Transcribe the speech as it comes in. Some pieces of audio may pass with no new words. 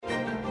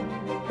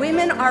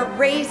women are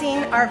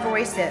raising our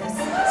voices.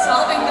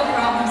 Solving the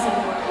problems of the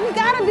world. You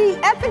gotta be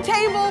at the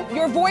table.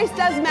 Your voice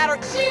does matter.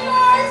 She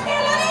roars,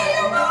 can I hear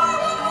you roar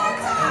one more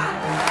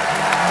time?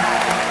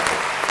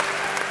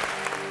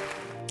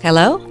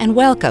 Hello and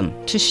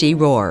welcome to She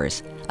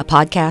Roars, a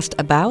podcast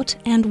about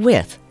and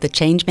with the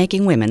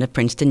change-making women of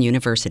Princeton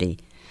University.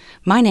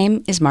 My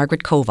name is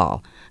Margaret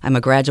Koval. I'm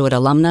a graduate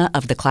alumna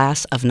of the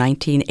class of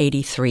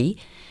 1983,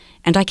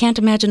 and I can't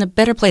imagine a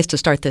better place to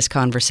start this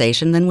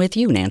conversation than with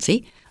you,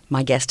 Nancy.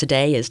 My guest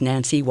today is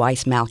Nancy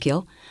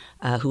Weiss-Malkiel,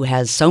 who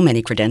has so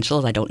many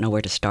credentials, I don't know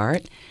where to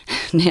start.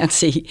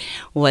 Nancy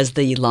was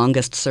the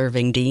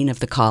longest-serving dean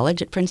of the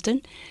college at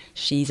Princeton.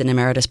 She's an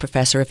emeritus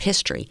professor of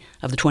history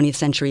of the 20th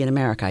century in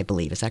America, I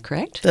believe. Is that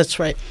correct? That's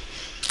right.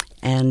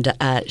 And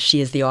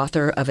she is the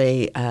author of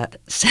a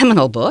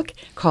seminal book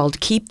called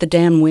Keep the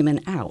Damn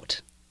Women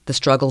Out, The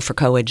Struggle for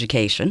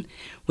Co-Education,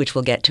 which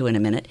we'll get to in a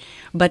minute.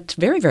 But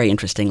very, very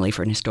interestingly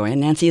for an historian,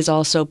 Nancy is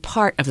also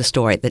part of the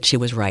story that she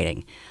was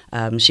writing.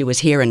 She was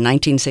here in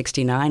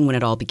 1969 when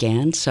it all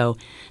began. So,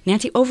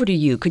 Nancy, over to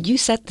you. Could you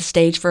set the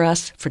stage for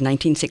us for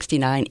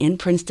 1969 in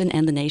Princeton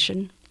and the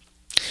nation?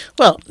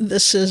 Well,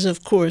 this is,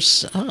 of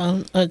course,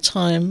 a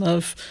time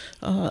of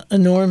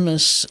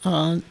enormous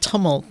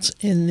tumult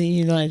in the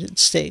United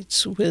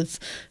States with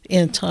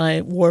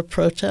anti-war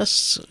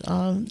protests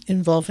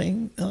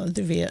involving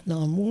the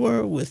Vietnam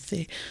War, with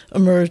the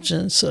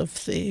emergence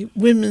of the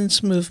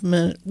women's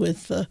movement,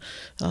 with the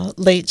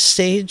late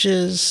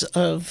stages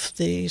of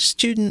the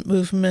student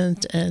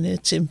movement and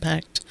its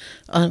impact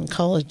on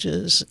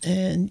colleges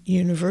and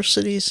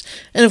universities,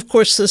 and, of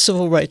course, the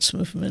civil rights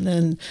movement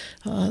and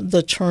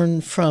the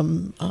turn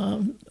from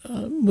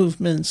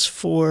movements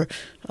for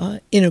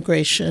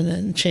integration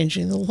and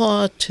changing the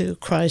law to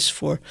cries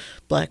for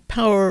black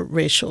power,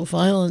 racial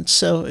violence.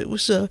 So it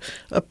was a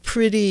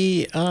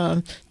pretty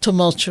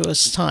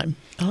tumultuous time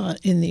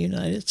in the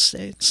United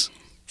States.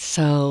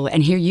 So,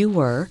 and here you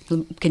were.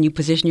 Can you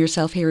position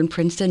yourself here in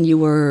Princeton? You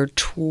were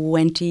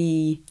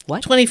 25.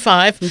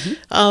 Mm-hmm.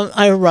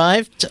 I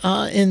arrived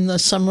in the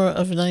summer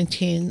of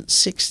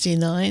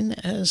 1969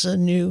 as a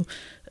new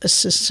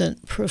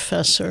assistant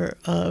professor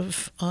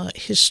of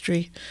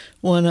history,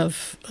 one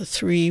of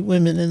three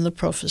women in the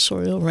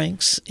professorial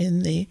ranks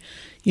in the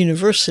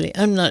university.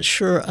 I'm not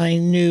sure I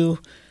knew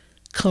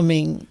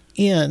coming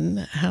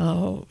in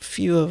how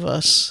few of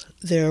us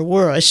there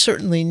were. I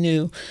certainly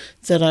knew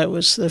that I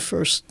was the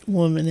first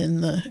woman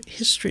in the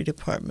history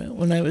department.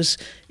 When I was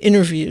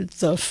interviewed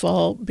the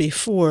fall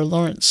before,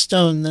 Lawrence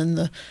Stone, then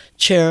the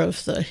chair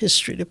of the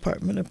history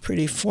department, a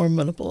pretty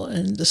formidable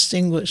and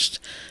distinguished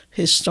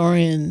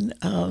historian,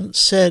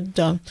 said,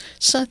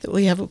 it's not that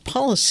we have a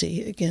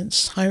policy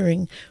against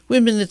hiring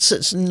women,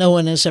 it's no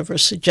one has ever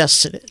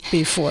suggested it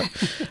before.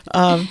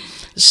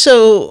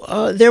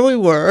 So there we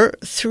were,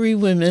 three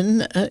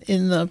women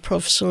in the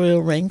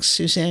professorial ranks: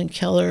 Suzanne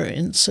Keller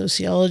in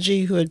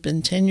sociology, who had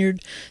been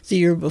tenured the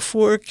year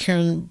before,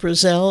 Karen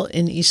Brazel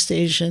in East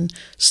Asian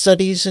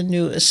Studies, a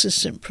new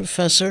assistant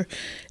professor,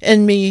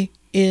 and me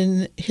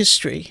in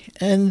history.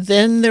 And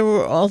then there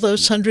were all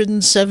those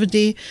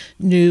 170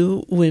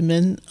 new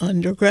women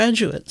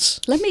undergraduates.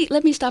 Let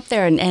me stop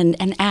there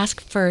and ask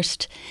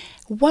first,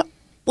 what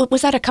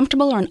was that a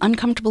comfortable or an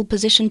uncomfortable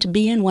position to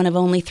be in, one of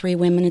only three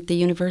women at the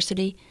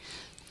university?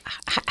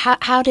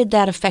 How did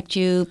that affect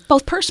you,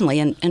 both personally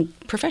and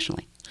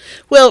professionally?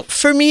 Well,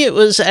 for me, it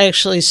was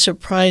actually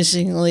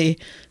surprisingly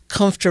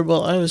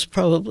comfortable. I was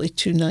probably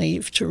too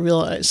naive to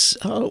realize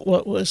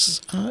what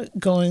was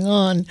going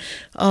on.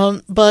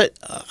 But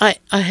I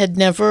had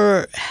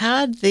never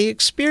had the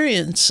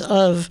experience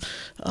of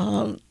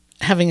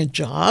having a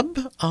job.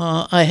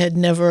 I had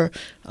never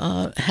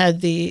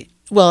had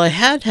I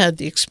had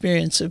the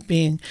experience of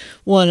being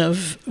one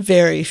of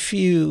very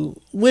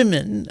few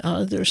women.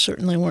 There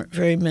certainly weren't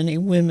very many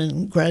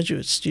women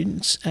graduate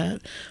students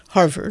at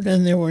Harvard,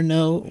 and there were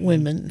no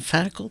women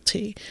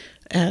faculty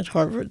at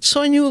Harvard.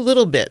 So I knew a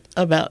little bit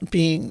about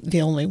being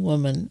the only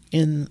woman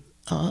in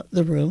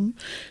the room.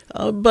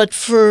 But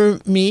for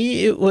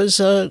me, it was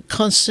a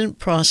constant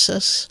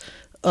process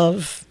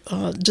of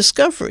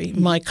discovery.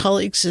 My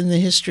colleagues in the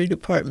history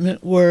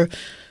department were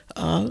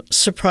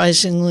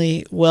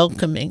surprisingly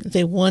welcoming.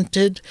 They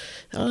wanted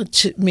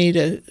me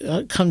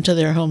to come to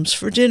their homes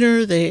for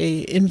dinner.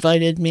 They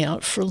invited me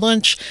out for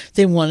lunch.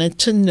 They wanted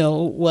to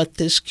know what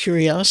this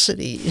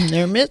curiosity in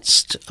their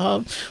midst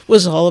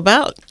was all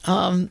about.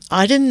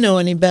 I didn't know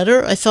any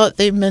better. I thought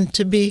they meant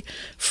to be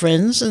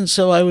friends, and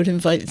so I would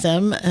invite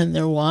them and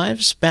their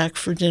wives back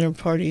for dinner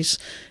parties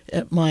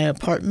at my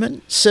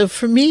apartment. So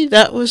for me,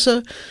 that was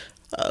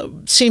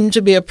seemed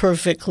to be a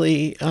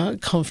perfectly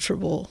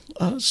comfortable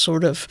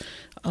sort of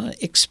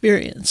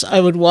experience. I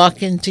would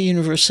walk into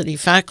university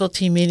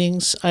faculty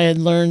meetings. I had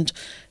learned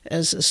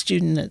as a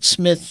student at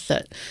Smith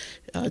that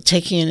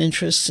taking an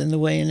interest in the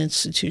way an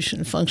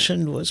institution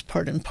functioned was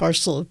part and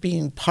parcel of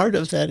being part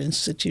of that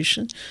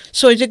institution.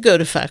 So I did go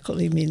to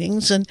faculty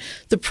meetings, and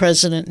the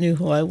president knew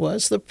who I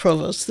was, the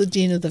provost, the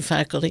dean of the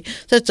faculty.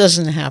 That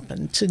doesn't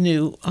happen to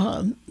new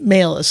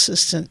male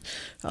assistant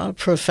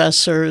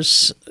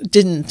professors,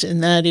 didn't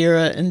in that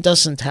era, and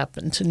doesn't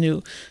happen to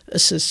new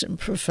assistant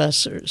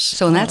professors.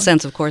 So in that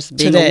sense, of course,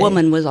 being today. a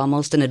woman was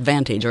almost an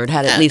advantage, or it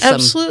had at least some...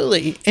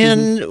 Absolutely.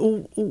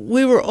 And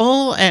we were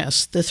all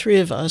asked, the three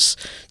of us,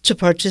 to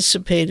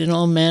participate in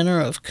all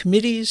manner of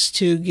committees,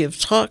 to give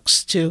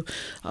talks to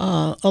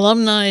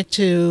alumni,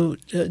 to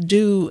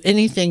do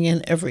anything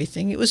and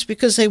everything. It was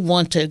because they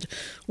wanted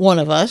one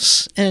of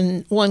us,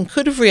 and one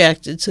could have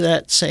reacted to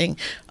that saying,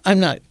 I'm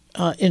not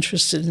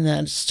interested in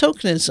that. It's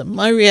tokenism.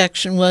 My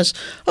reaction was,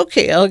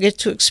 okay, I'll get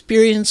to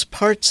experience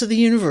parts of the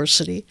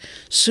university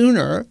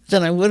sooner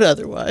than I would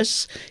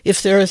otherwise.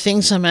 If there are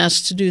things I'm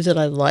asked to do that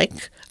I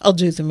like, I'll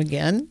do them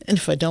again. And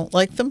if I don't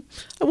like them,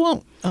 I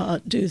won't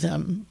do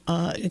them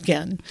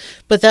again.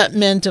 But that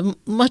meant a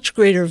much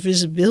greater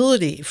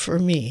visibility for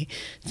me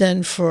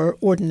than for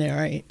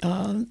ordinary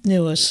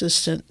new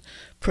assistant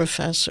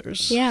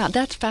professors. Yeah,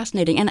 that's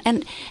fascinating.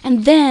 And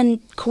then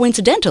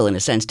coincidental, in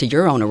a sense, to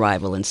your own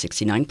arrival in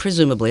 1969,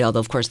 presumably, although,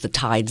 of course, the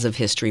tides of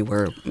history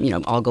were,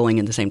 all going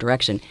in the same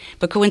direction.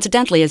 But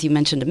coincidentally, as you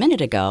mentioned a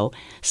minute ago,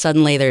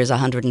 suddenly there's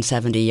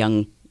 170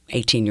 young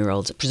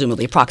 18-year-olds,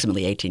 presumably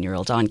approximately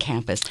 18-year-olds on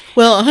campus.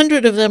 Well,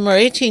 100 of them are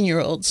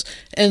 18-year-olds,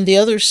 and the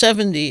other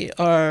 70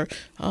 are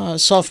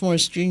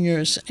sophomores,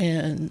 juniors,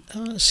 and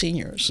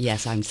seniors.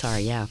 Yes, I'm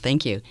sorry. Yeah,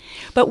 thank you.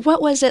 But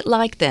what was it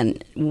like then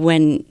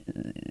when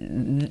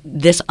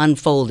this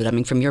unfolded? I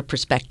mean, from your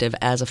perspective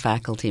as a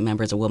faculty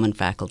member, as a woman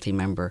faculty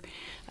member,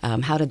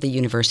 how did the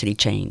university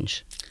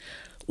change?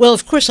 Well,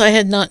 of course, I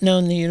had not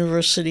known the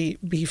university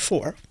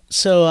before,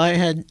 so I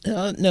had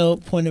no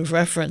point of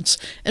reference.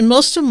 And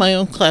most of my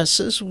own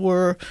classes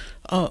were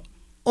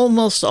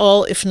almost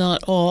all, if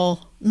not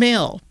all,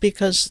 male,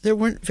 because there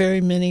weren't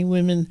very many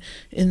women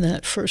in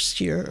that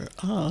first year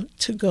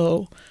to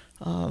go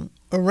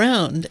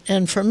around.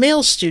 And for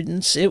male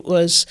students, it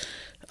was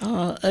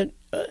an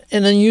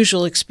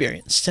unusual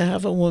experience to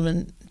have a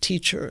woman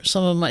teacher.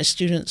 Some of my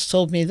students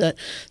told me that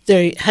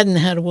they hadn't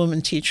had a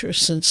woman teacher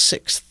since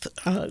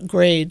 6th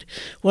grade.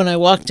 When I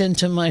walked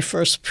into my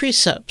first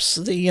precepts,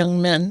 the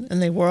young men,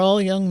 and they were all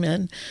young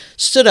men,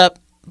 stood up,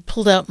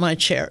 pulled out my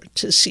chair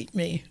to seat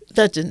me.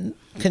 That didn't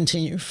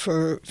continue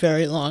for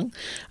very long.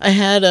 I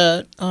had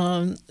a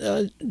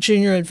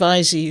junior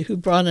advisee who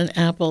brought an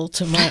apple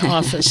to my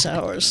office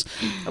hours.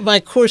 My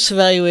course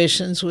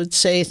evaluations would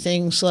say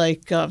things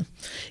like,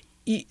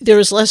 there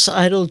is less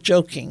idle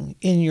joking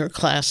in your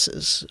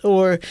classes,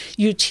 or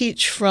you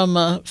teach from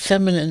a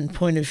feminine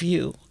point of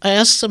view. I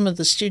asked some of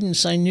the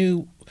students I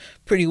knew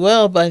pretty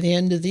well by the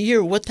end of the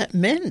year what that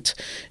meant,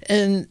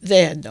 and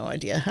they had no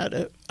idea how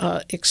to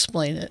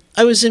explain it.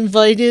 I was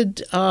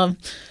invited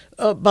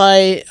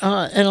by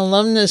an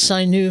alumnus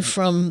I knew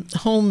from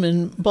home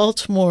in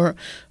Baltimore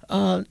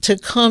to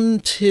come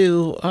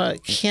to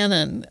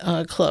Cannon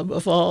Club,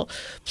 of all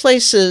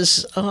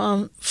places,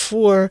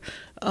 for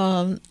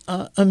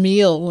a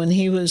meal when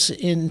he was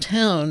in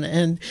town,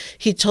 and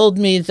he told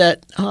me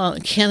that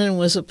Cannon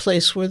was a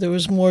place where there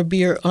was more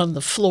beer on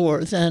the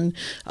floor than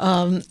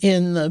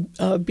in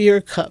the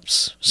beer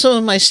cups. Some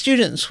of my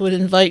students would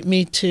invite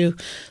me to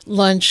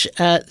lunch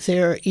at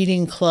their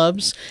eating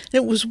clubs,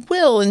 and it was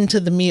well into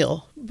the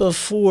meal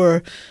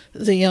before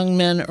the young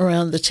men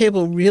around the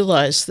table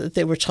realized that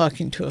they were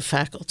talking to a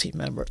faculty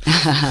member.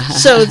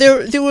 So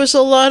there was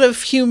a lot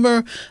of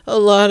humor, a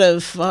lot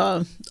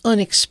of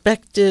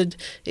unexpected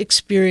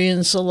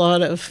experience, a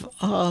lot of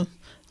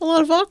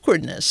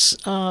awkwardness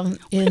in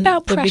what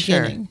about the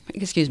pressure? beginning.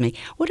 Excuse me.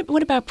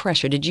 What about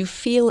pressure? Did you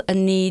feel a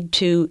need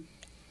to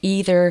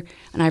either,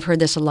 and I've heard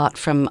this a lot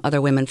from other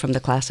women from the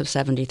class of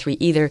 73,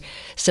 either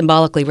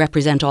symbolically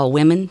represent all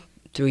women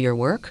through your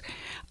work,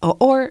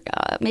 or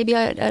maybe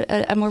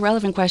a more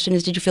relevant question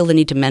is, did you feel the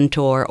need to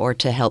mentor or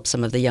to help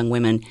some of the young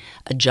women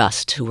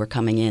adjust who were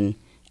coming in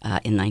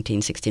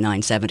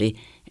 1969, 70,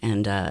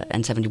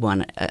 and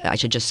 71? I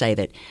should just say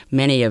that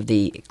many of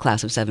the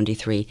class of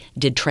 73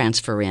 did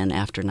transfer in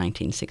after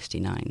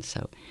 1969.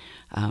 So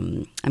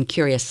I'm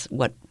curious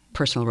what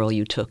personal role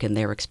you took in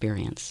their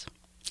experience.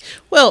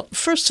 Well,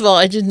 first of all,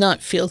 I did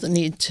not feel the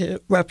need to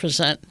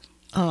represent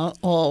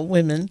all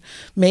women.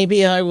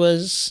 Maybe I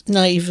was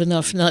naive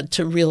enough not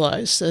to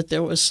realize that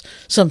there was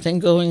something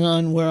going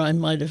on where I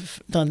might have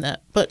done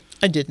that, but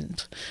I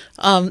didn't.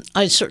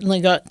 I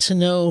certainly got to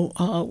know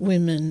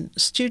women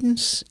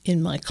students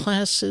in my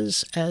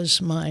classes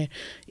as my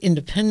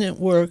independent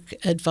work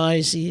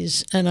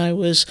advisees, and I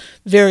was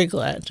very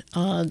glad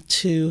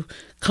to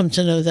come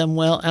to know them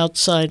well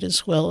outside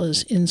as well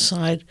as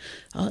inside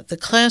the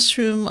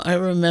classroom. I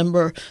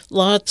remember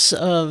lots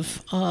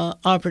of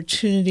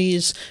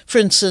opportunities. For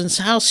instance,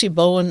 Halsey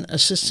Bowen,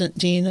 Assistant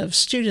Dean of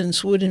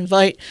Students, would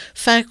invite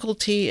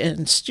faculty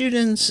and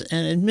students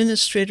and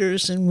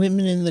administrators and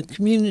women in the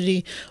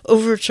community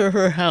over to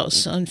her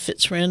house on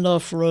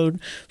Fitzrandolph Road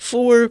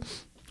for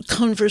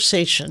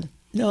conversation.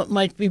 It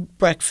might be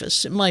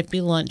breakfast, it might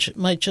be lunch, it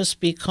might just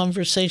be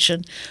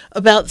conversation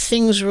about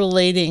things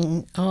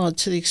relating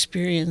to the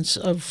experience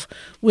of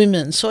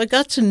women. So I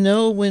got to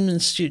know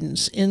women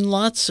students in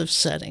lots of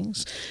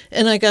settings,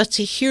 and I got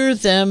to hear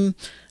them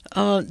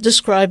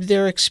describe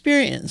their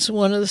experience.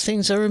 One of the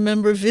things I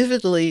remember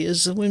vividly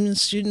is the women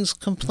students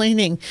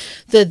complaining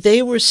that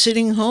they were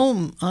sitting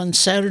home on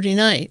Saturday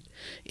night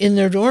in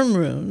their dorm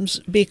rooms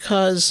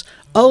because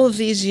all of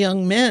these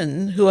young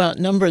men who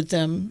outnumbered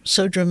them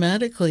so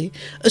dramatically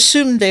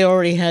assumed they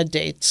already had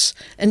dates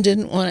and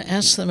didn't want to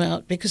ask them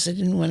out because they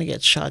didn't want to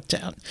get shot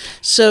down.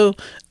 So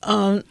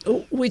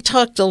we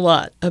talked a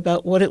lot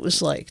about what it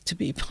was like to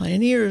be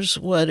pioneers,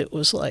 what it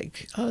was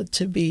like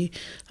to be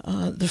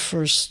the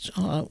first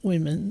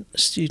women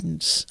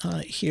students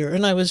here.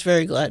 And I was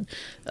very glad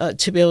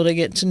to be able to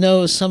get to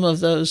know some of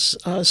those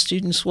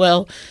students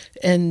well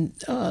and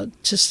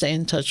to stay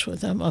in touch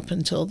with them up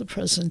until the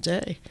present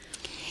day.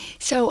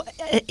 So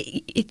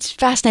it's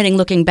fascinating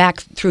looking back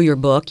through your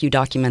book. You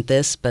document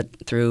this, but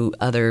through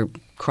other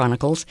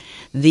chronicles.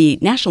 The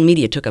national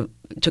media took a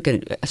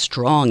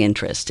strong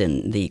interest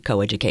in the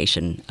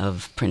coeducation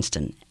of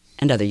Princeton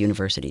and other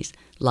universities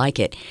like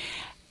it.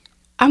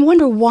 I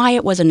wonder why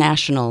it was a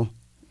national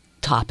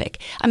topic.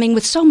 I mean,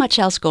 with so much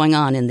else going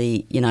on in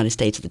the United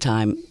States at the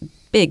time,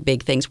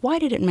 big things, why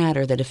did it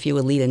matter that a few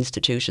elite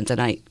institutions, and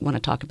I want to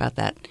talk about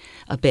that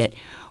a bit,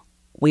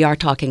 we are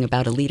talking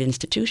about elite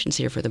institutions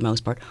here for the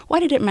most part. Why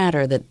did it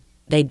matter that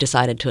they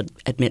decided to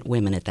admit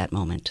women at that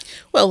moment?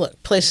 Well,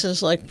 look,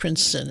 places like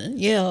Princeton and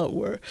Yale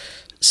were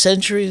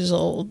centuries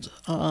old,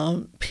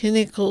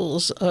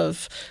 pinnacles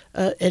of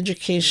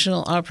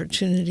educational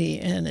opportunity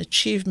and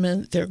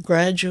achievement. Their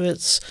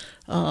graduates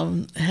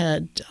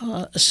had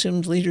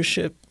assumed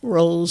leadership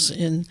roles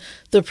in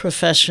the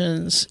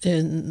professions,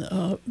 in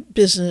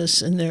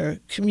business, in their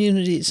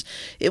communities.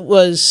 It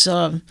was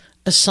a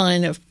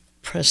sign of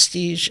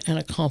prestige and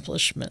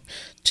accomplishment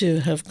to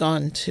have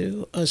gone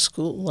to a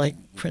school like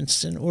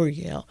Princeton or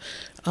Yale.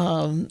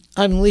 I'm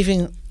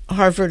leaving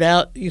Harvard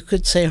out. You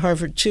could say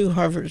Harvard too.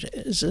 Harvard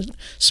is a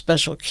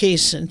special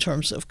case in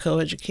terms of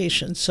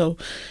coeducation.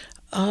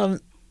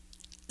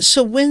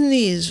 So when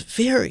these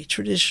very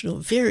traditional,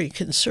 very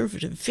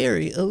conservative,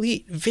 very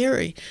elite,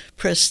 very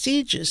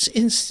prestigious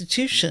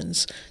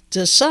institutions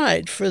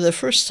decide for the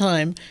first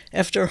time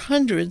after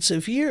hundreds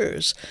of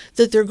years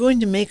that they're going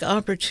to make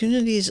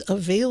opportunities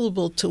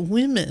available to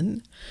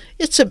women,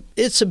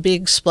 it's a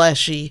big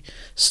splashy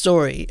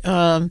story.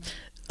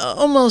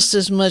 Almost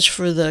as much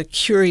for the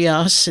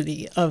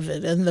curiosity of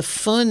it and the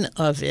fun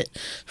of it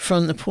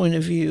from the point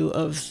of view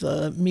of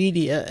the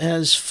media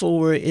as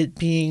for it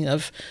being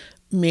of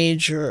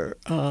major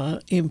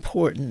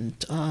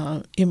important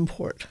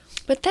import.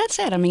 But that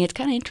said, I mean, it's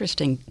kind of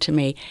interesting to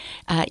me.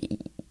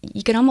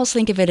 You can almost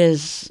think of it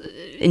as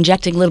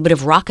injecting a little bit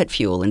of rocket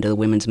fuel into the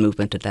women's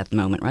movement at that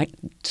moment, right?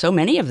 So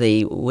many of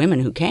the women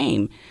who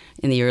came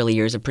in the early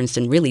years of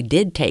Princeton really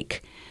did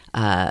take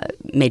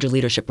major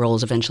leadership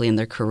roles eventually in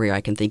their career.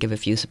 I can think of a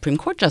few Supreme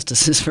Court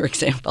justices, for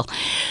example.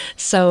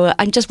 So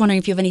I'm just wondering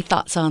if you have any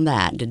thoughts on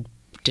that. Did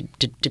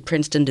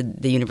Princeton,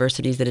 did the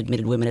universities that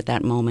admitted women at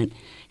that moment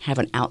have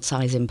an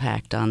outsized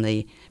impact on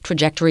the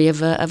trajectory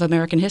of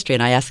American history?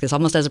 And I ask this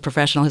almost as a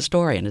professional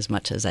historian as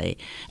much as a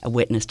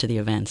witness to the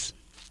events.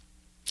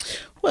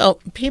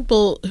 Well,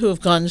 people who have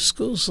gone to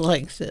schools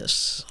like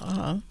this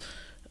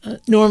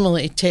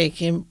normally take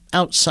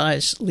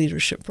outsized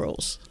leadership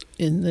roles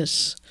in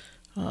this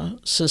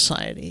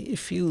society.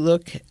 If you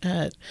look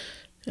at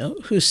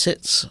who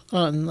sits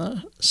on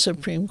the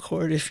Supreme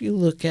Court, if you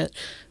look at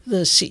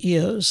the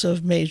CEOs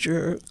of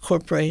major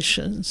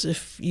corporations,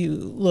 if you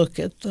look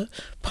at the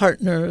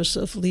partners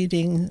of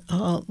leading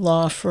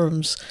law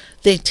firms,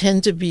 they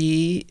tend to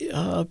be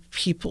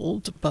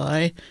peopled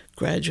by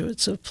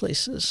graduates of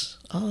places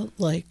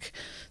like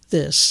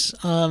this.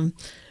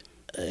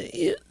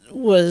 It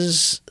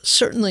was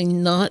certainly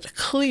not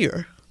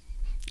clear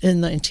in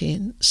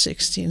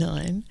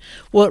 1969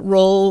 what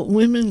role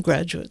women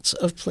graduates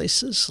of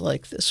places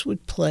like this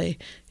would play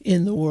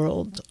in the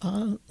world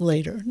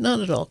later.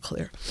 Not at all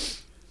clear.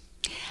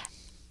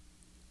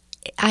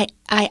 I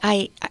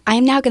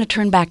am now going to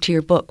turn back to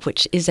your book,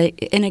 which is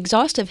an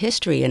exhaustive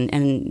history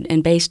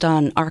and based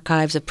on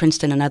archives of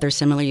Princeton and other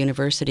similar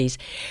universities.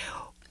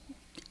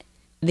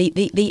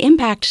 The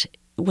impact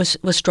was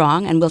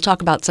strong, and we'll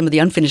talk about some of the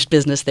unfinished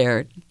business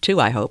there too,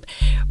 I hope.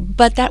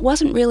 But that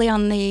wasn't really the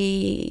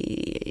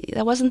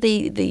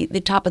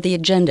top of the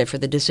agenda for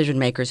the decision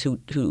makers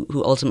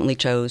who ultimately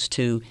chose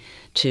to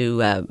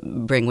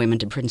bring women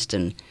to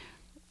Princeton,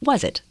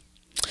 was it?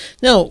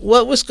 No,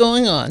 what was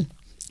going on,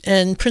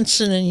 and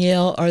Princeton and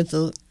Yale are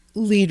the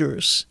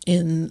leaders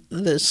in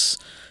this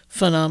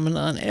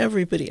phenomenon.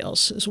 Everybody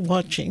else is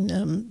watching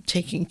them,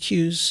 taking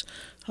cues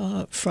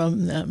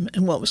from them.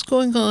 And what was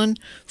going on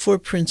for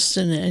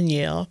Princeton and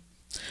Yale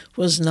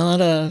was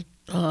not a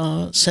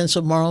sense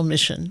of moral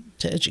mission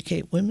to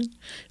educate women.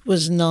 It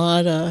was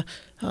not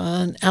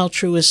an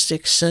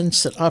altruistic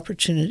sense that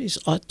opportunities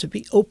ought to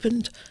be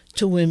opened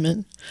to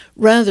women.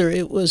 Rather,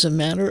 it was a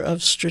matter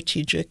of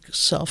strategic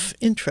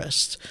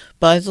self-interest.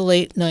 By the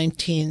late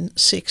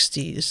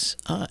 1960s,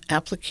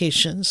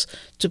 applications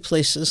to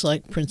places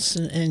like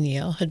Princeton and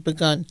Yale had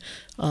begun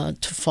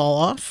to fall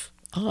off.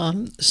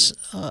 A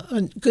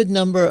good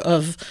number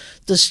of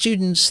the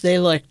students they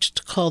liked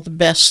to call the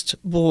best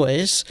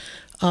boys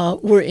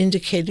were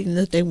indicating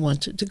that they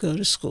wanted to go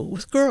to school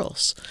with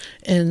girls.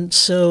 And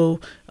so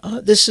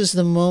this is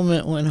the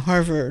moment when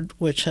Harvard,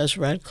 which has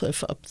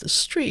Radcliffe up the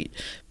street,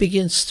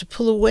 begins to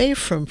pull away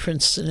from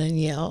Princeton and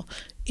Yale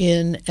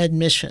in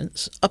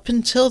admissions. Up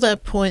until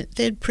that point,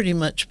 they'd pretty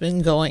much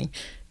been going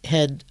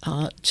head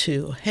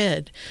to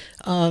head.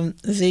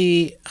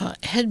 The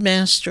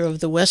headmaster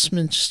of the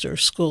Westminster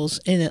schools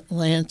in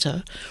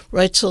Atlanta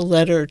writes a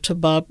letter to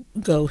Bob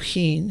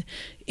Goheen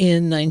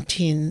in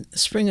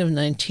spring of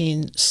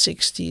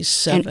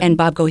 1967. And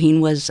Bob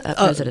Goheen was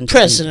president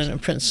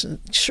of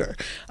Princeton, sure.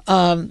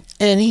 And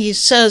he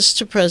says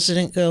to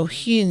President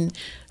Goheen,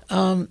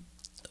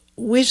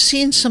 we've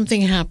seen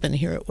something happen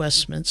here at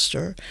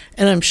Westminster,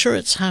 and I'm sure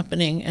it's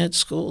happening at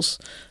schools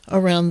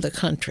around the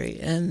country.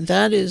 And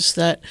that is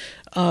that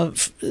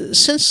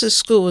since the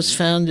school was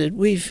founded,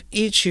 we've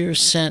each year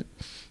sent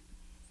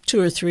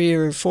 2 or 3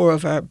 or 4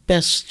 of our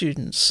best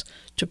students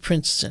to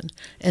Princeton.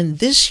 And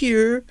this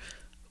year,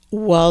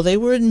 while they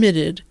were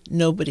admitted,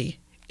 nobody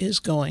is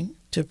going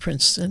to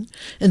Princeton.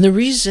 And the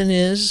reason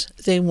is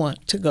they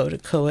want to go to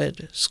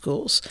co-ed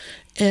schools.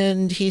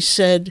 And he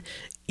said,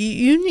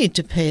 you need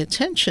to pay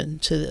attention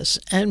to this.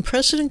 And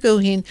President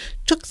Goheen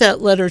took that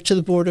letter to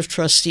the Board of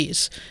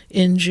Trustees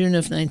in June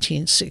of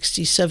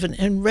 1967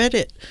 and read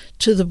it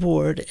to the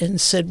board and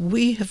said,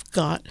 we have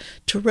got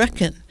to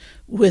reckon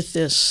with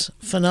this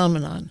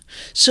phenomenon.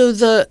 So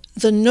the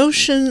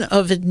notion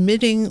of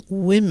admitting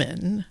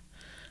women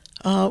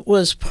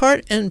was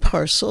part and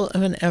parcel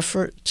of an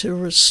effort to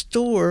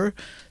restore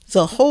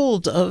the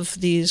hold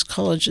of these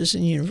colleges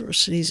and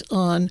universities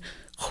on,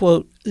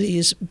 quote,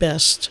 these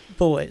best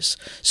boys.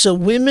 So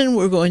women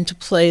were going to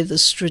play the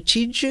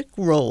strategic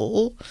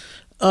role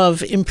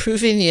of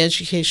improving the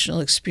educational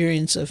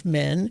experience of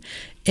men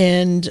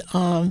and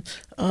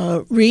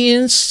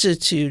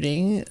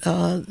reinstituting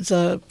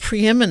the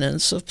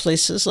preeminence of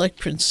places like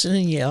Princeton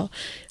and Yale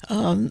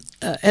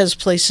as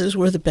places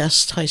where the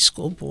best high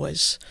school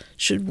boys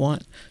should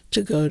want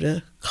to go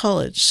to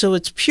college. So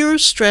it's pure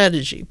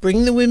strategy.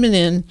 Bring the women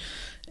in,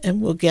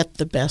 and we'll get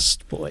the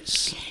best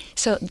boys.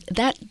 So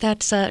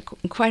that's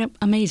quite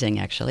amazing,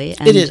 actually.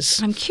 And it is.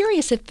 I'm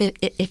curious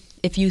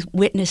if you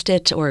witnessed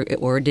it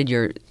or did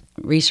your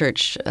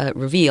research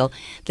reveal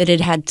that it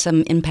had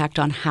some impact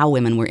on how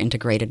women were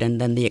integrated and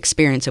then the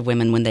experience of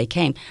women when they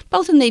came,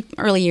 both in the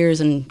early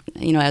years and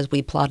as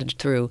we plodded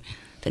through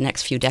the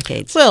next few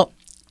decades. Well,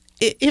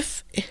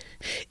 if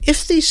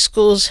these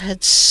schools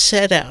had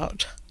set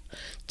out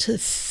to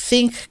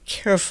think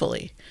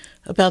carefully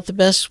about the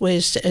best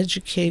ways to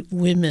educate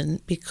women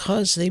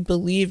because they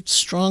believed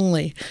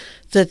strongly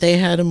that they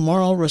had a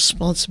moral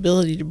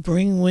responsibility to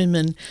bring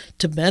women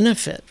to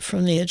benefit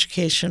from the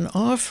education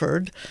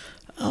offered,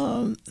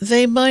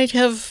 they might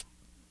have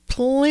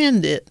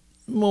planned it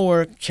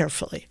more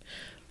carefully.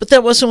 But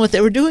that wasn't what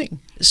they were doing.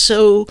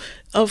 So,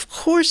 of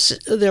course,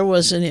 there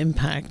was an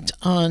impact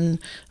on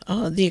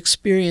the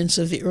experience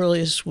of the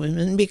earliest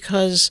women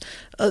because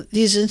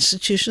these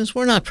institutions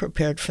were not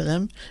prepared for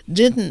them,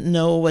 didn't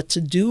know what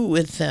to do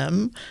with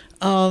them,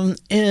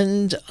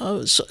 and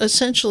so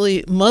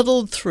essentially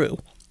muddled through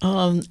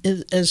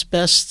as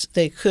best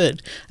they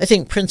could. I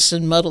think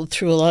Princeton muddled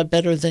through a lot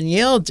better than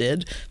Yale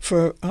did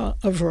for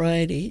a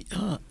variety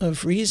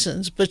of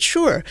reasons. But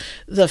sure,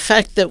 the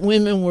fact that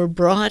women were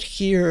brought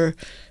here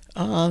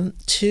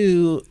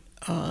to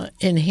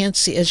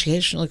enhance the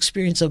educational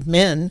experience of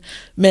men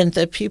meant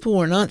that people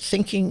were not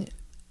thinking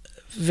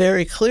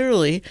very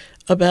clearly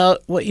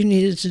about what you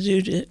needed to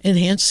do to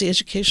enhance the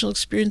educational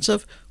experience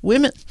of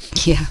women.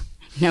 Yeah.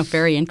 No,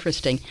 very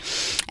interesting.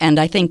 And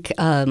I think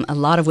a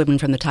lot of women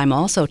from the time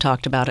also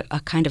talked about a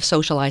kind of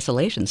social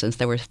isolation since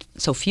there were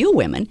so few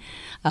women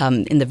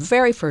in the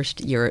very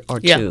first year or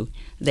two.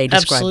 They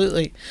described.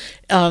 Absolutely.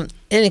 And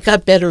it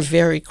got better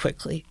very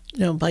quickly.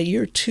 By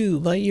year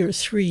 2, by year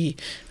 3,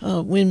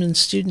 women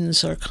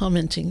students are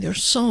commenting,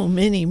 there's so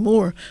many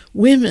more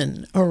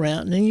women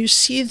around, and you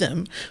see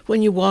them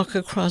when you walk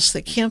across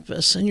the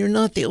campus, and you're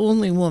not the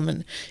only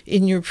woman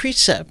in your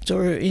precept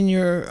or in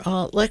your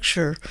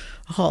lecture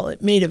hall.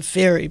 It made a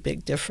very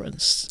big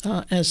difference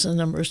as the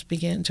numbers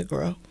began to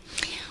grow.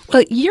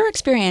 Well, your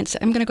experience,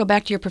 I'm going to go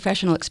back to your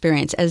professional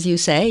experience. As you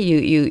say,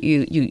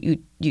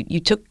 you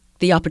took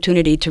the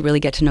opportunity to really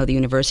get to know the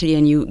university,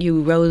 and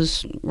you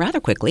rose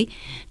rather quickly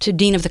to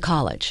dean of the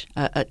college,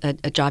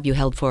 a job you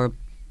held for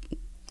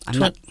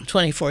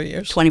 24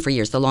 years. 24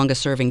 years, the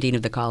longest-serving dean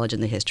of the college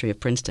in the history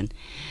of Princeton.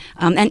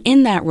 And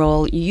in that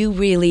role, you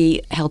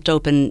really helped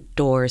open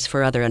doors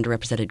for other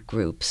underrepresented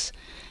groups.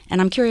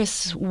 And I'm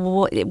curious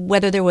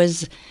whether there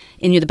was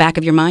in the back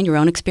of your mind your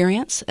own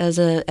experience as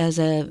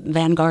a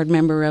vanguard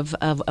member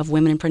of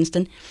women in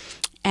Princeton,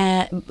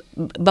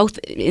 both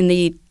in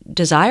the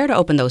desire to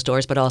open those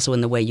doors, but also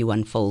in the way you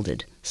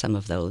unfolded some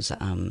of those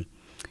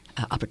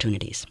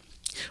opportunities.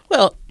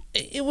 Well,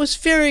 it was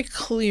very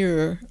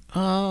clear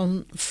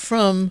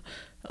from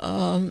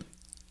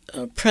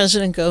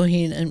President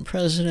Goheen and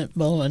President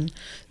Bowen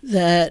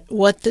that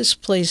what this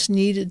place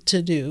needed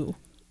to do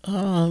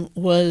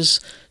was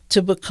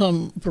to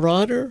become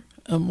broader,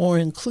 more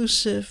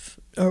inclusive,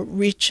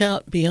 reach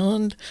out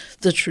beyond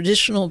the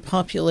traditional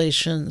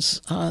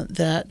populations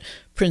that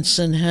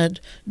Princeton had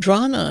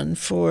drawn on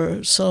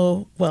for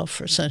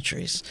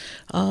centuries.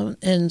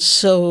 And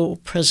so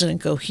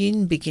President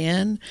Goheen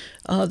began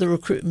the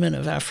recruitment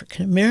of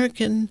African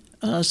American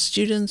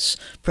students.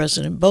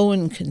 President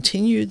Bowen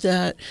continued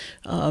that,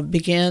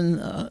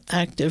 began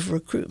active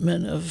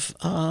recruitment of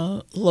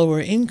lower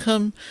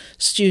income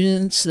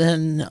students,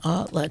 then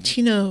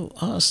Latino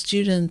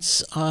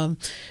students,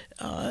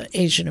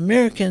 Asian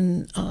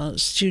American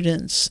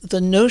students.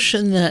 The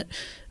notion that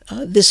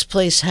this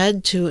place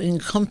had to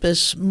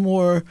encompass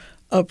more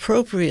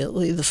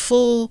appropriately the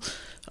full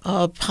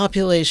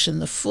population,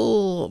 the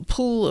full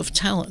pool of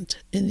talent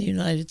in the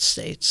United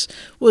States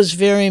was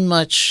very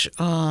much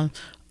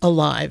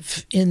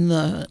alive in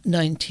the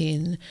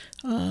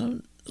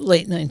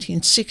late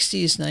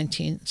 1960s,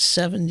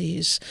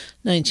 1970s,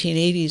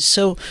 1980s.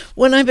 So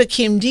when I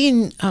became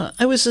dean,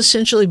 I was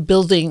essentially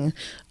building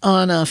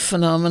on a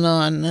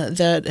phenomenon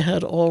that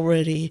had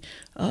already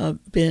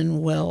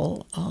been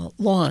well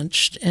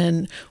launched.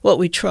 And what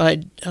we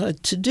tried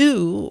to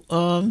do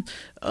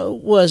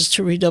was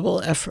to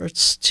redouble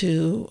efforts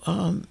to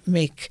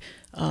make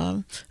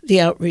the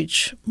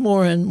outreach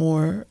more and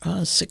more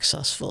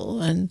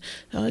successful, and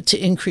to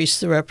increase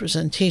the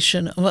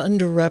representation of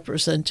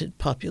underrepresented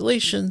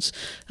populations,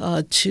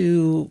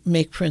 to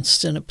make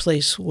Princeton a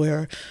place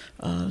where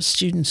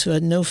students who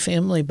had no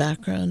family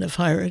background of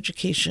higher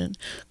education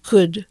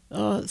could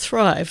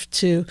thrive,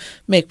 to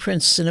make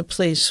Princeton a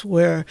place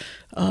where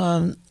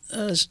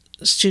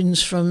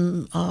students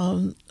from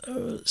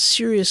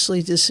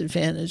seriously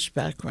disadvantaged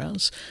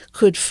backgrounds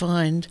could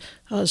find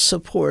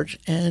support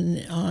and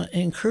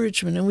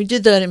encouragement. And we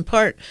did that in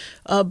part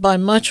by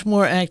much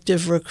more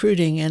active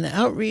recruiting and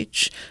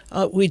outreach.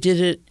 We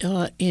did it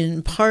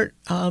in part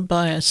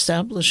by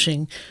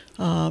establishing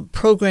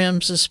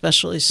programs,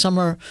 especially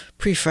summer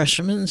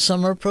pre-freshman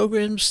summer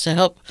programs, to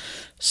help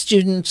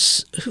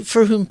students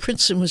for whom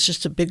Princeton was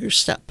just a bigger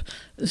step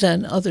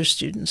than other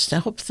students, to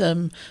help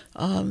them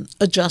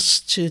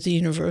adjust to the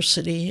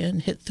university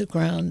and hit the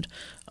ground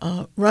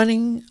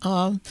running.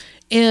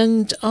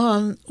 And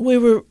we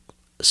were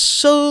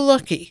so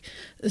lucky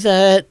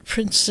that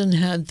Princeton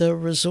had the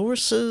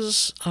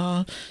resources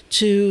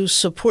to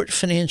support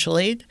financial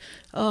aid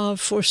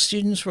for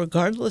students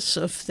regardless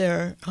of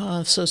their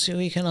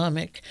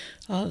socioeconomic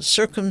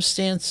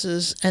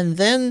circumstances, and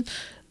then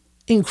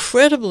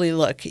incredibly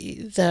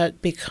lucky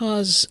that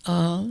because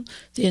the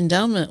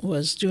endowment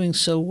was doing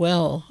so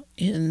well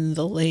in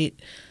the late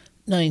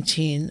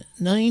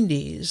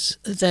 1990s,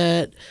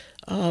 that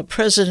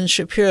President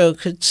Shapiro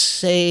could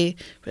say,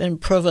 and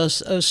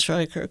Provost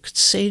Ostreicher could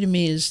say to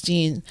me as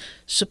dean,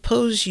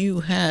 suppose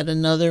you had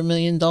another $1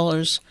 million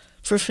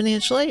for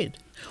financial aid.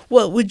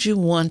 What would you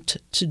want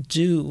to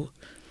do?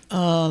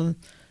 And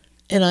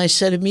I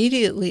said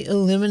immediately,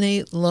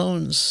 eliminate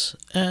loans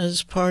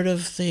as part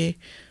of the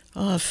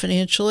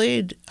financial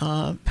aid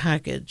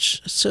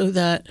package so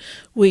that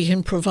we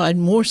can provide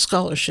more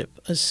scholarship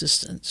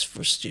assistance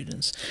for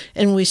students.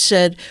 And we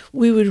said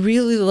we would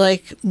really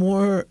like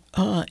more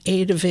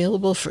aid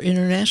available for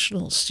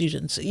international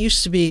students. It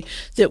used to be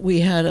that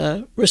we had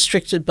a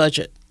restricted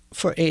budget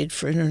for aid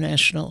for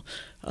international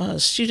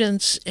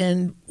students,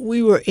 and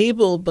we were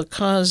able,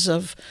 because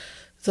of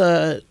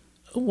the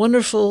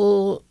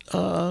wonderful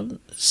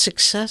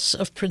success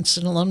of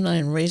Princeton alumni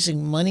in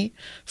raising money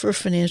for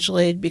financial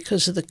aid,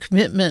 because of the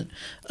commitment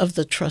of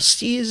the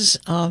trustees,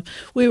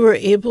 we were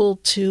able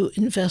to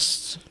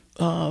invest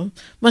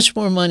much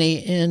more money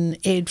in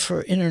aid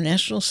for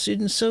international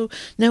students. So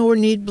now we're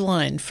need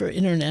blind for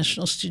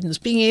international students.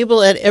 Being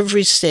able at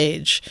every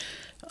stage,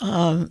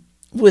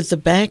 with the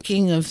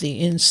backing of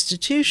the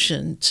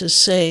institution, to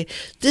say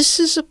this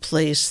is a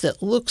place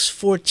that looks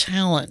for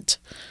talent.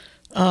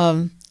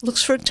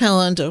 Looks for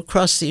talent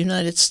across the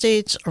United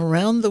States,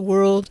 around the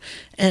world,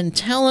 and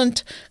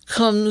talent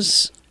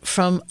comes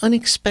from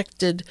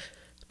unexpected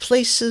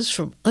places,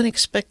 from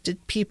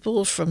unexpected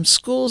people, from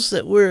schools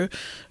that we're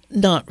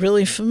not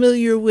really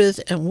familiar with,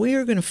 and we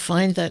are going to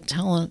find that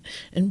talent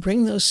and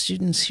bring those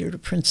students here to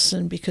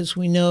Princeton because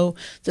we know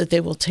that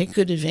they will take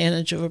good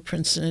advantage of a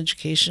Princeton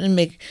education and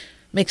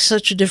make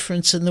such a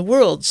difference in the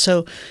world.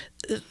 So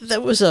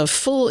that was a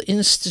full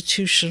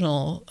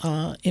institutional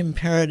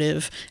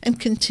imperative and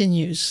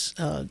continues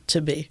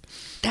to be.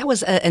 That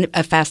was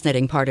a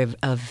fascinating part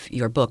of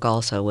your book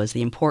also, was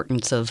the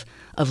importance of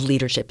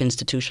leadership,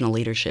 institutional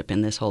leadership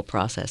in this whole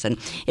process. And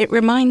it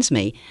reminds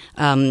me,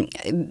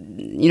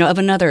 of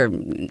another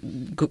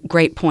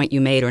great point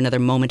you made, or another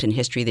moment in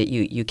history that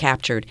you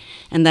captured,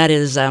 and that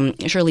is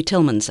Shirley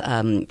Tillman's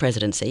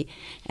presidency.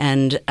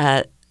 And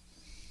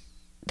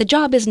the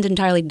job isn't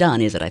entirely done,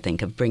 is it, I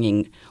think, of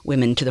bringing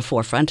women to the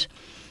forefront?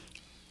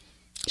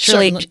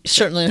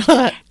 Certainly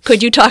not.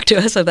 Could you talk to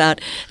us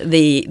about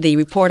the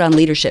report on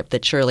leadership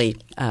that Shirley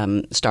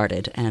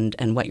started,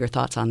 and what your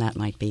thoughts on that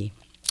might be?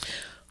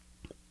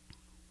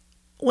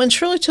 When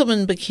Shirley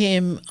Tillman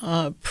became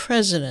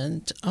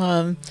president,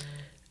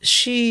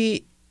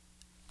 she,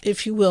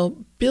 if you will,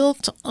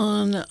 built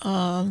on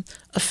a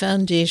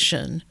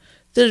foundation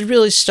that had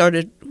really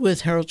started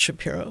with Harold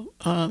Shapiro.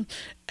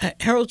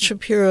 Harold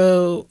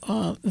Shapiro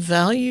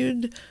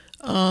valued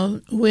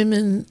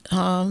women,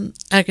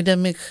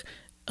 academic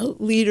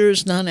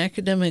leaders,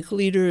 non-academic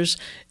leaders,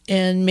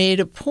 and made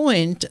a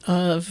point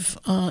of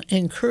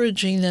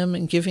encouraging them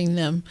and giving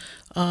them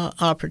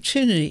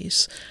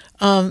opportunities.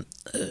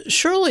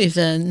 Shirley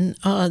then,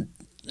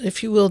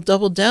 if you will,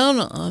 doubled down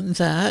on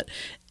that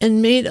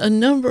and made a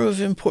number of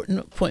important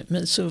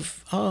appointments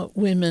of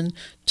women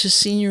to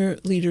senior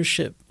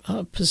leadership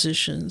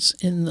positions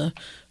in the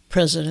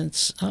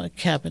president's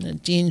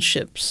cabinet,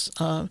 deanships,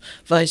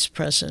 vice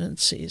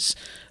presidencies,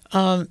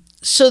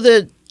 so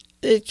that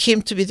it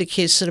came to be the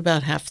case that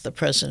about half the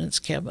president's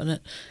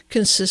cabinet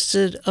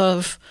consisted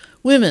of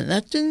women.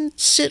 That didn't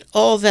sit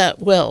all that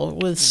well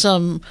with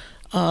some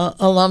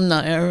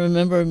alumni. I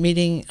remember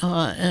meeting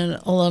an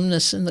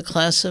alumnus in the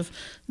class of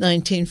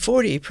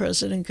 1940,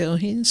 President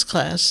Goheen's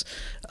class,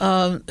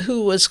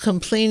 who was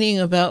complaining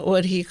about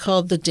what he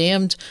called the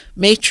damned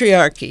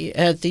matriarchy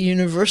at the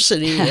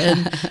university.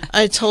 And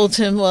I told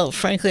him, well,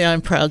 frankly, I'm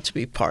proud to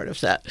be part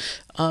of that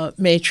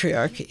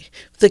matriarchy.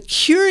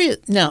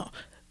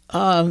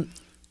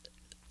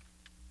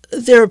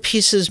 There are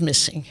pieces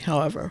missing,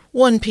 however.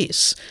 One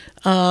piece,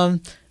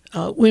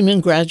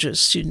 women graduate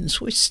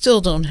students. We still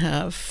don't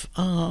have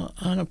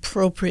an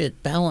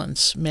appropriate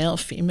balance,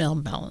 male-female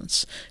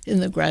balance,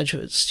 in the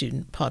graduate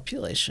student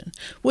population.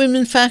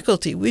 Women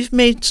faculty, we've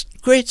made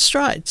great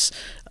strides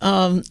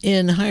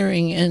in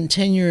hiring and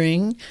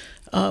tenuring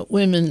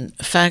women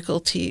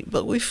faculty,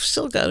 but we've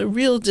still got a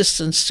real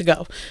distance to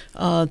go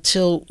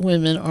till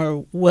women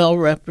are well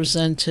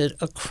represented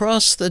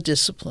across the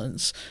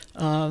disciplines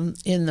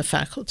in the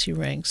faculty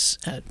ranks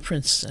at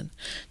Princeton.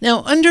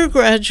 Now,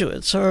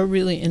 undergraduates are a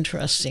really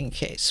interesting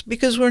case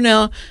because we're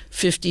now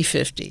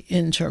 50-50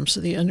 in terms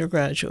of the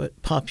undergraduate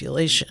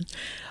population.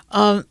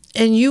 And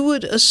you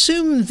would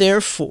assume,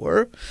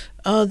 therefore,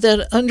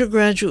 that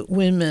undergraduate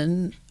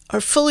women are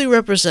fully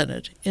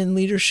represented in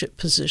leadership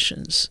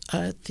positions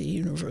at the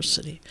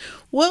university.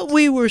 What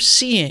we were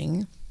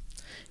seeing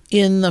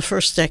in the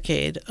first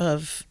decade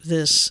of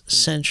this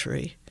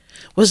century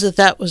was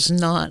that was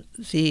not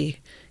the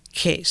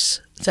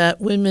case, that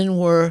women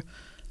were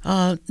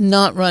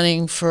not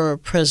running for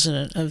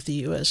president of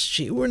the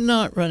USG, were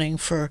not running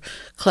for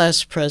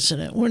class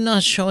president, were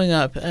not showing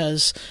up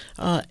as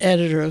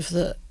editors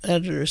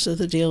of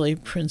the Daily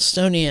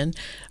Princetonian.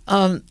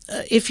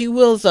 If you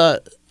will,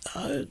 the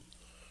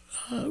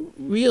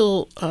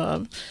real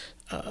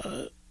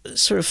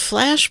sort of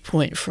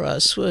flashpoint for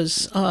us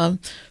was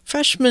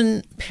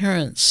Freshman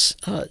Parents'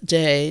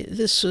 Day.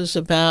 This was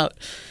about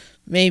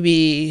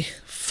maybe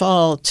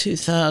fall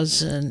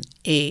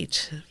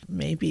 2008,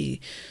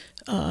 maybe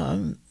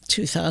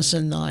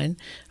 2009.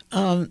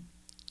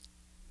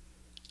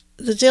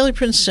 The Daily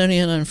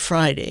Princetonian on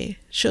Friday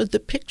showed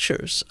the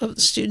pictures of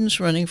the students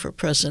running for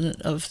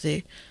president of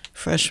the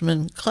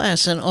freshman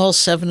class, and all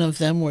 7 of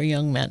them were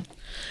young men.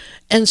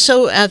 And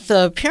so at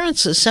the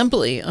parents'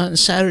 assembly on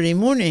Saturday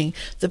morning,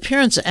 the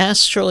parents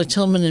asked Shirley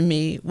Tillman and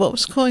me what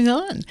was going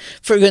on.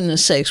 For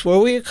goodness sakes, were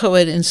we a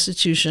co-ed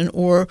institution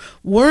or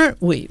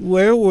weren't we?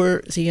 Where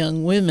were the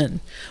young women?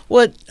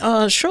 What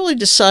Shirley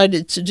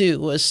decided to do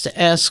was to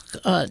ask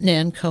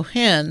Nan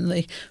Cohan,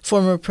 the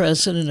former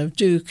president of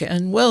Duke,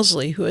 and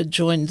Wellesley, who had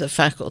joined the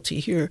faculty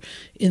here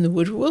in the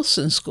Woodrow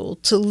Wilson School,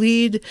 to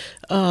lead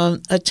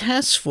a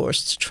task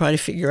force to try to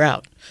figure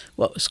out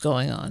what was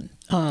going on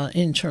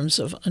in terms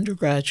of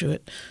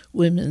undergraduate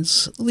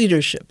women's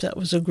leadership. That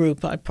was a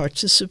group I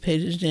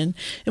participated in.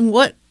 And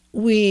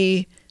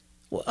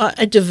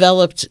I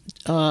developed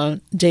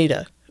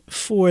data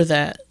for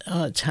that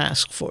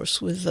task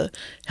force with the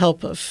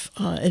help of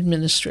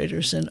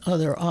administrators in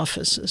other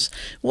offices.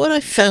 What I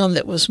found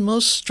that was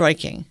most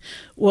striking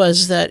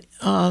was that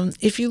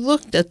if you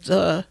looked at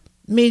the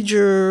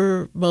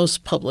major,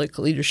 most public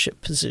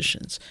leadership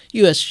positions,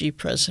 USG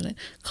president,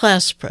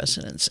 class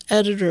presidents,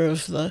 editor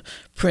of the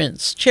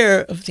Prince,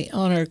 chair of the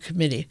honor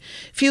committee.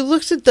 If you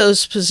looked at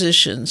those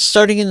positions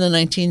starting in the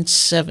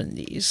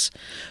 1970s,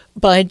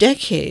 by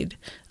decade,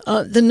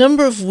 the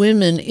number of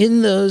women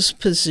in those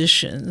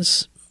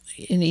positions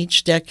in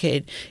each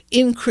decade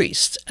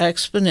increased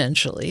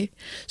exponentially,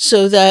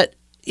 so that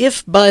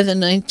if by the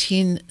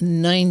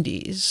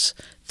 1990s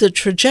the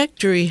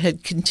trajectory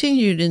had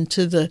continued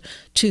into the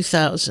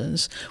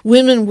 2000s,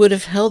 women would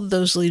have held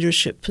those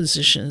leadership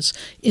positions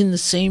in the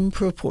same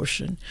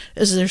proportion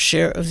as their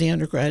share of the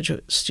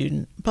undergraduate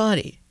student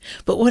body.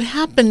 But what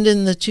happened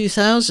in the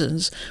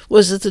 2000s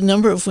was that the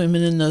number of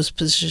women in those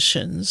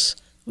positions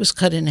was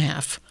cut in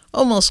half,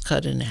 almost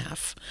cut in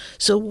half.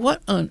 So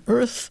what on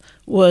earth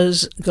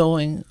was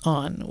going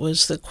on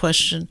was the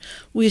question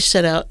we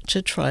set out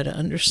to try to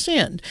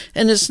understand.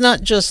 And it's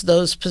not just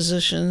those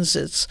positions,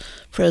 it's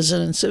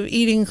presidents of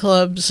eating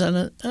clubs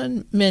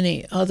and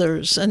many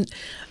others. And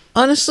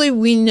honestly,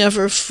 we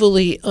never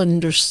fully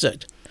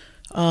understood.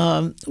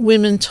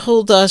 Women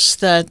told us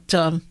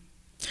that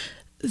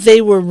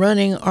they were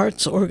running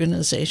arts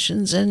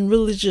organizations and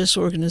religious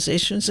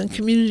organizations and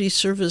community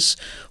service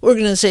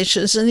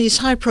organizations, and these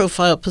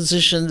high-profile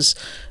positions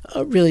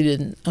really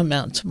didn't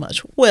amount to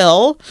much.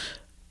 Well,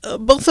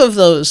 both of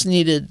those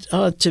needed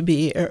to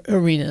be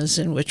arenas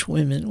in which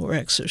women were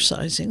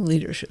exercising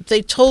leadership.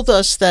 They told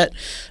us that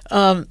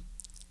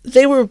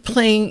they were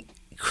playing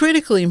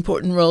critically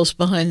important roles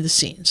behind the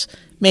scenes,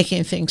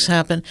 making things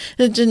happen.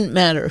 And it didn't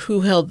matter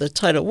who held the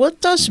title. What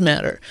does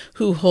matter?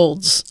 Who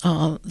holds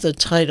the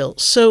title?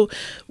 So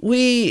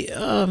we,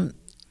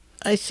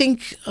 I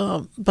think,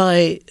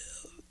 by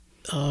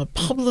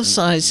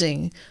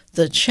publicizing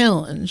the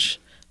challenge,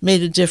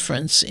 made a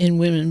difference in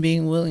women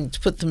being willing to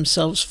put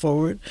themselves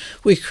forward.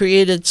 We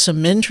created some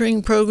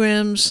mentoring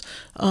programs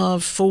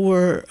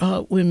for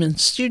women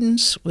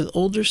students, with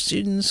older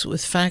students,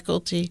 with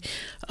faculty.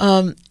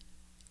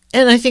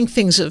 And I think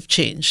things have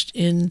changed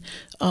in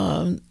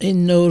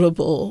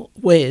notable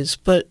ways.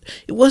 But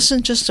it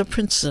wasn't just a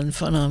Princeton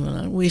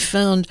phenomenon. We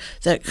found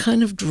that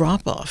kind of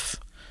drop-off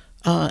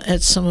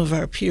at some of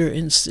our peer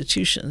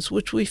institutions,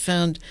 which we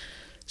found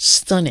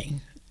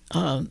stunning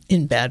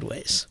in bad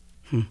ways.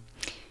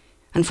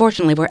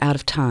 Unfortunately, we're out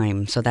of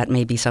time, so that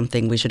may be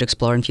something we should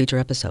explore in future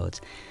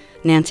episodes.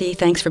 Nancy,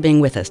 thanks for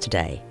being with us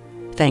today.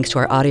 Thanks to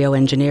our audio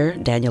engineer,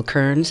 Daniel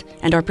Kearns,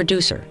 and our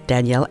producer,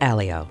 Danielle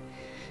Alio.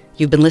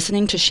 You've been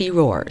listening to She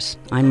Roars.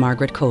 I'm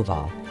Margaret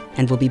Koval,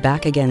 and we'll be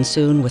back again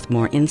soon with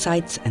more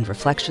insights and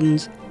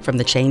reflections from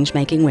the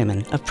change-making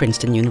women of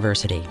Princeton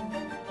University.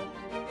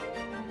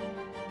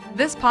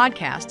 This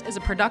podcast is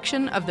a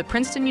production of the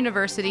Princeton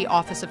University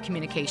Office of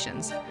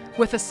Communications,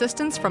 with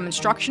assistance from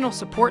Instructional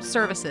Support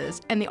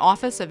Services and the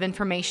Office of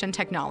Information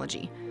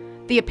Technology.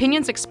 The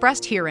opinions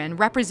expressed herein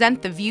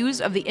represent the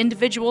views of the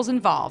individuals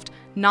involved,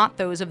 not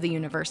those of the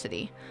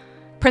university.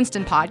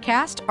 Princeton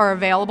podcasts are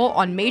available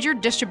on major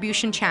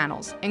distribution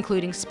channels,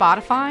 including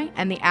Spotify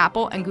and the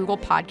Apple and Google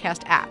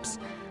Podcast apps.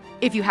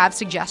 If you have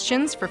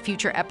suggestions for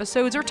future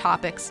episodes or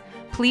topics,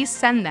 please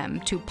send them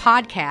to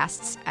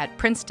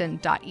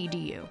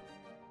podcasts@princeton.edu.